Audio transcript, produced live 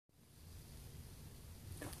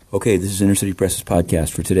Okay, this is Inner City Press's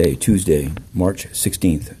podcast for today, Tuesday, March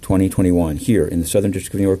 16th, 2021. Here in the Southern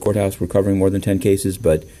District of New York Courthouse, we're covering more than 10 cases,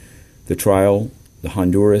 but the trial, the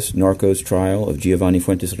Honduras narcos trial of Giovanni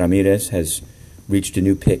Fuentes Ramirez has reached a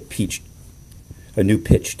new pitch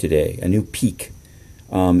today, a new peak.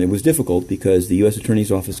 It was difficult because the U.S.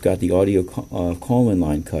 Attorney's Office got the audio call-in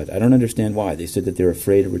line cut. I don't understand why. They said that they're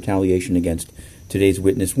afraid of retaliation against today's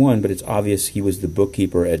witness one, but it's obvious he was the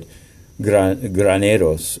bookkeeper at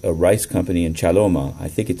Graneros, a rice company in Chaloma. I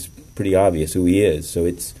think it's pretty obvious who he is. So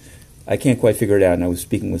I can't quite figure it out. And I was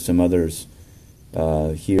speaking with some others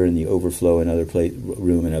here in the overflow and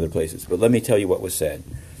room and other places. But let me tell you what was said.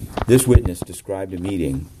 This witness described a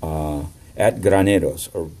meeting at Graneros,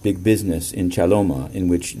 or big business in Chaloma, in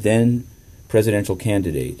which then presidential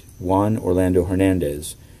candidate Juan Orlando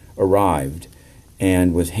Hernandez arrived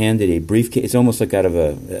and was handed a briefcase. It's almost like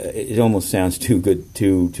it almost sounds too good,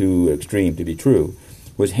 too extreme to be true.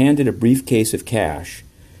 Was handed a briefcase of cash.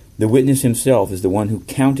 The witness himself is the one who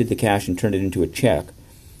counted the cash and turned it into a check.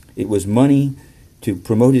 It was money to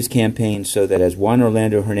promote his campaign so that, as Juan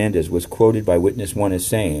Orlando Hernandez was quoted by witness one as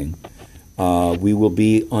saying, we will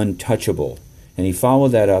be untouchable. And he followed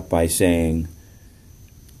that up by saying,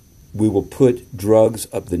 we will put drugs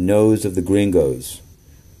up the nose of the gringos.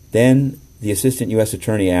 Then the assistant U.S.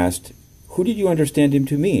 attorney asked, who did you understand him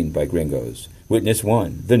to mean by gringos? Witness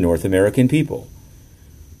one, the North American people.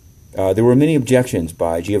 There were many objections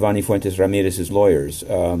by Giovanni Fuentes Ramirez's lawyers,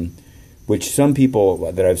 which some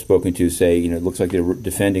people that I've spoken to say, it looks like they're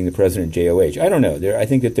defending the president JOH. I don't know. I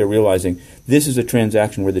think that they're realizing this is a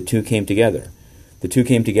transaction where the two came together. The two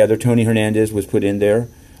came together. Tony Hernandez was put in there,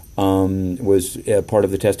 was part of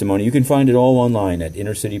the testimony. You can find it all online at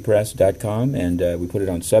innercitypress.com, and we put it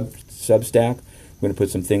on Substack. We're going to put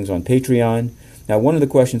some things on Patreon. Now, one of the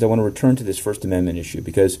questions, I want to return to this First Amendment issue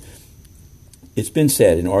because it's been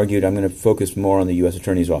said and argued. I'm going to focus more on the U.S.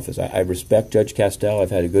 Attorney's Office. I respect Judge Castell. I've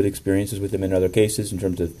had good experiences with him in other cases in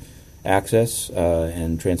terms of access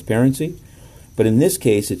and transparency. But in this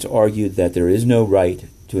case, it's argued that there is no right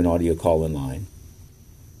to an audio call-in line,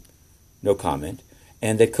 no comment,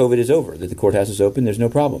 and that COVID is over, that the courthouse is open, there's no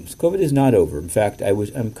problems. COVID is not over. In fact,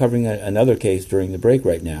 I'm covering another case during the break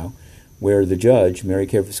right now where the judge, Mary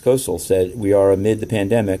Care Viscoso, said we are amid the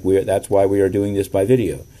pandemic. That's why we are doing this by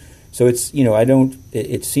video. So it's,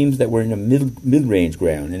 it seems that we're in a mid-range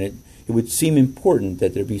ground, and it would seem important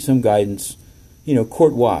that there be some guidance,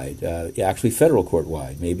 court-wide, actually federal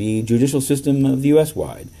court-wide, maybe judicial system of the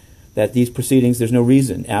U.S.-wide, that these proceedings, there's no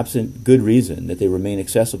reason, absent good reason, that they remain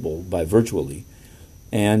accessible by virtually.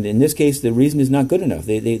 And in this case, the reason is not good enough.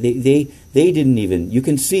 They didn't even, you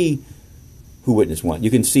can see who witness one.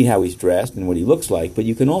 You can see how he's dressed and what he looks like, but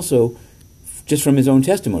you can also, just from his own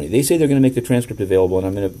testimony, they say they're going to make the transcript available, and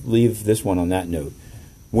I'm going to leave this one on that note.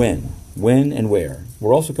 When and where.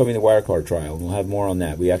 We're also covering the Wirecard trial, and we'll have more on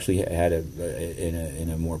that. We actually had,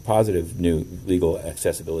 in a more positive legal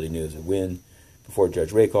accessibility news, a win before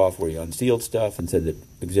Judge Rakoff, where he unsealed stuff and said that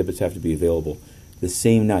exhibits have to be available the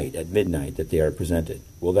same night, at midnight, that they are presented.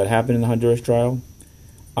 Will that happen in the Honduras trial?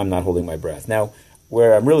 I'm not holding my breath. Now,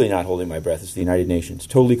 where I'm really not holding my breath is the United Nations,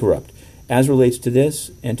 totally corrupt. As relates to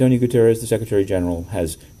this, Antonio Guterres, the Secretary General,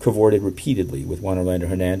 has cavorted repeatedly with Juan Orlando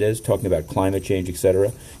Hernandez, talking about climate change,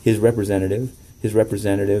 etc. His representative,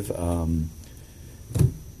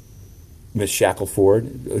 Ms.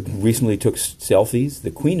 Shackelford, recently took selfies.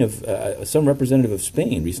 The Queen of, some representative of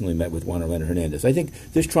Spain recently met with Juan Orlando Hernandez. I think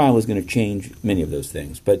this trial is going to change many of those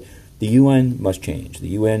things, but the UN must change. The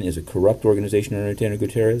UN is a corrupt organization under Antonio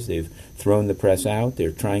Guterres. They've thrown the press out.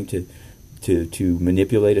 They're trying to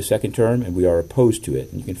manipulate a second term, and we are opposed to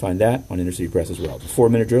it. And you can find that on Inner City Press as well. The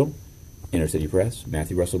 4-minute drill, Inner City Press,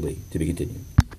 Matthew Russell Lee. To be continued.